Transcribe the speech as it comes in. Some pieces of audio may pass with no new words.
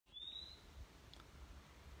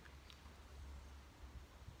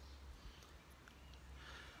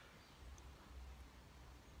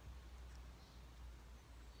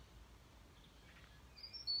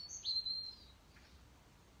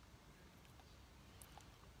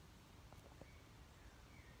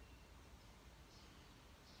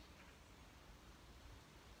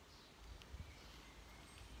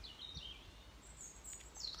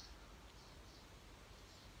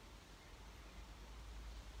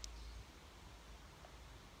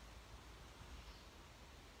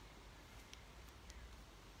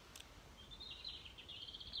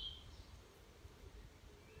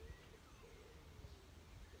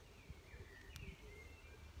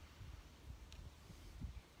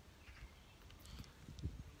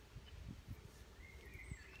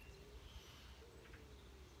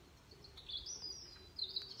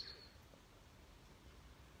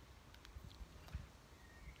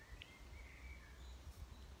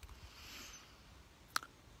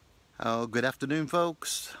Oh, good afternoon,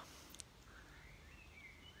 folks.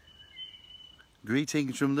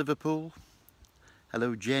 Greetings from Liverpool.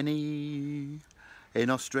 Hello, Jenny in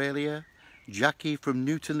Australia. Jackie from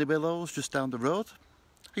Newton-le-Willows, just down the road.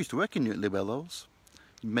 I used to work in Newton-le-Willows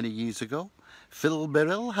many years ago. Phil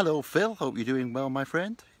Beryl. Hello, Phil. Hope you're doing well, my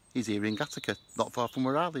friend. He's here in Gattaca, not far from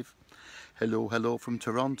where I live. Hello from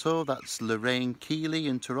Toronto. That's Lorraine Keeley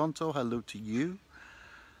in Toronto. Hello to you.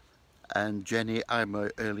 And Jenny, I'm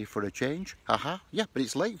early for a change. Haha. Yeah, but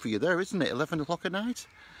it's late for you there, isn't it? 11 o'clock at night.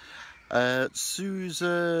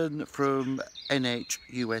 Susan from NH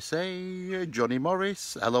USA. Johnny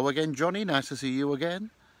Morris. Hello again, Johnny. Nice to see you again.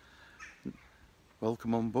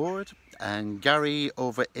 Welcome on board. And Gary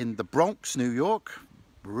over in the Bronx, New York.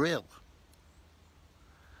 Brill.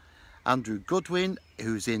 Andrew Goodwin,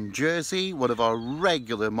 who's in Jersey, one of our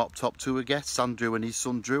regular Mop Top Tour guests. Andrew and his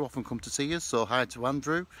son Drew often come to see us, so hi to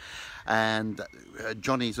Andrew. And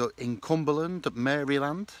Johnny's in Cumberland,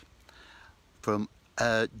 Maryland. From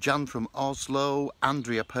Jan from Oslo.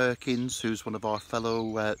 Andrea Perkins, who's one of our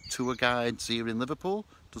fellow tour guides here in Liverpool,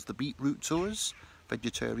 does the beetroot tours,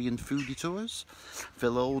 vegetarian foodie tours.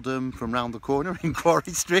 Phil Oldham from round the corner in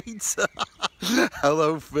Quarry Street.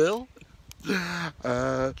 Hello, Phil.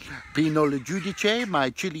 Pino Le Giudice, my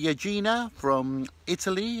ciliegina from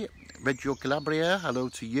Italy, Reggio Calabria, hello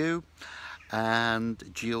to you. And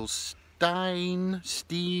Jill Steen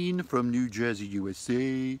from New Jersey,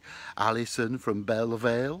 USA. Alison from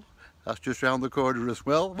Bellevale, that's just round the corner as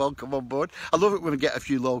well. Welcome on board. I love it when we get a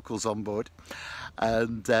few locals on board.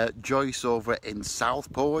 And Joyce over in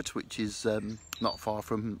Southport, which is not far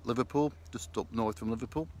from Liverpool, just up north from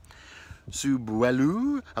Liverpool.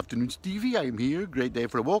 Subuelu, afternoon Stevie, I'm here, great day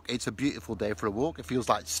for a walk. It's a beautiful day for a walk. It feels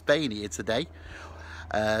like Spain here today.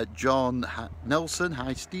 John Nelson,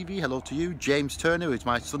 hi Stevie, hello to you. James Turner, who's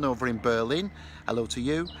my son over in Berlin, hello to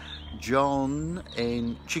you. John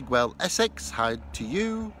in Chigwell, Essex, hi to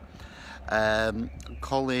you.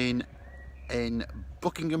 Colin in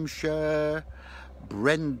Buckinghamshire.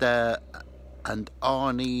 Brenda and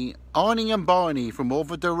Arnie and Barney from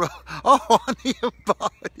over the road. Oh, Arnie and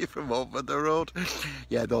Barney from over the road.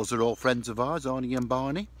 Yeah, those are all friends of ours, Arnie and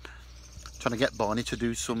Barney. Trying to get Barney to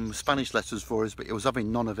do some Spanish lessons for us, but he was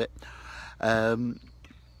having none of it. Hi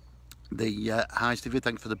Stevie,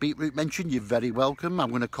 thanks for the beetroot mention. You're very welcome. I'm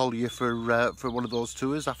going to call you for one of those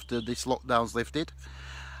tours after this lockdown's lifted.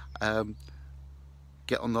 I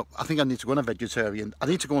think I need to go on a vegetarian. I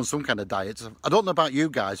need to go on some kind of diet. I don't know about you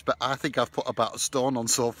guys, but I think I've put about a stone on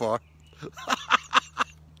so far.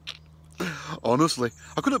 Honestly,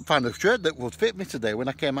 I couldn't find a shirt that would fit me today when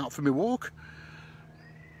I came out for my walk.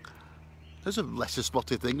 There's a lesser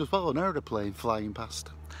spotted thing as well, an aeroplane flying past.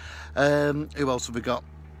 Who else have we got?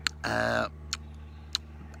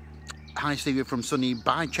 Hi Stevie from sunny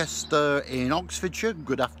Bicester in Oxfordshire.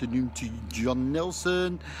 Good afternoon to John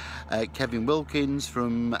Nelson. Kevin Wilkins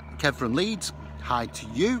from Leeds. Hi to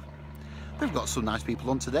you. We've got some nice people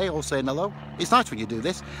on today all saying hello. It's nice when you do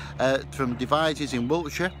this. From Devizes in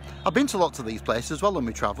Wiltshire. I've been to lots of these places as well on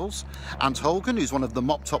my travels. Ant Hogan, who's one of the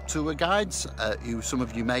Mop Top Tour guides, who some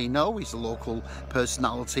of you may know. He's a local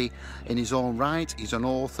personality in his own right. He's an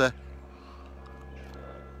author,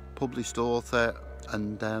 published author,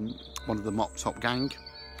 and one of the Mop Top gang.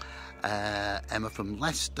 Emma from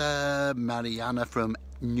Leicester, Mariana from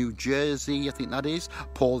New Jersey, I think that is.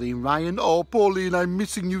 Pauline Ryan. Oh, Pauline, I'm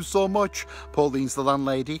missing you so much. Pauline's the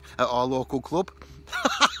landlady at our local club.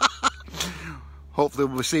 Hopefully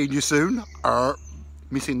we'll be seeing you soon.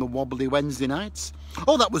 Missing the wobbly Wednesday nights.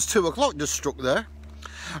 Oh, that was 2 o'clock just struck there.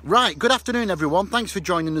 Right, good afternoon everyone. Thanks for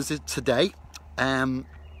joining us today.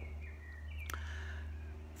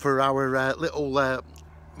 For our little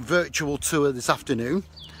virtual tour this afternoon,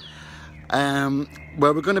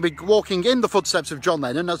 where we're going to be walking in the footsteps of John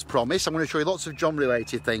Lennon as promised. I'm going to show you lots of John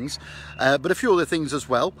related things, but a few other things as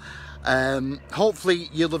well. Hopefully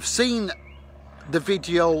you'll have seen the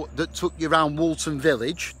video that took you around Woolton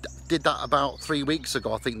Village. Did that about 3 weeks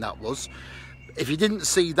ago, I think that was. If you didn't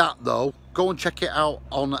see that though, go and check it out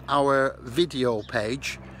on our video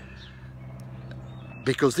page,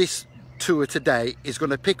 because this tour today is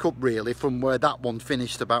going to pick up really from where that one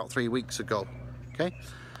finished about 3 weeks ago. Okay,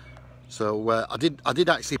 so I did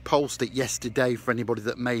actually post it yesterday for anybody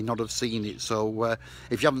that may not have seen it. So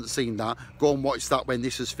if you haven't seen that, go and watch that when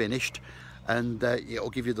this is finished, and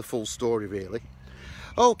it'll give you the full story really.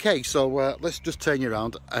 Okay, so let's just turn you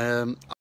around.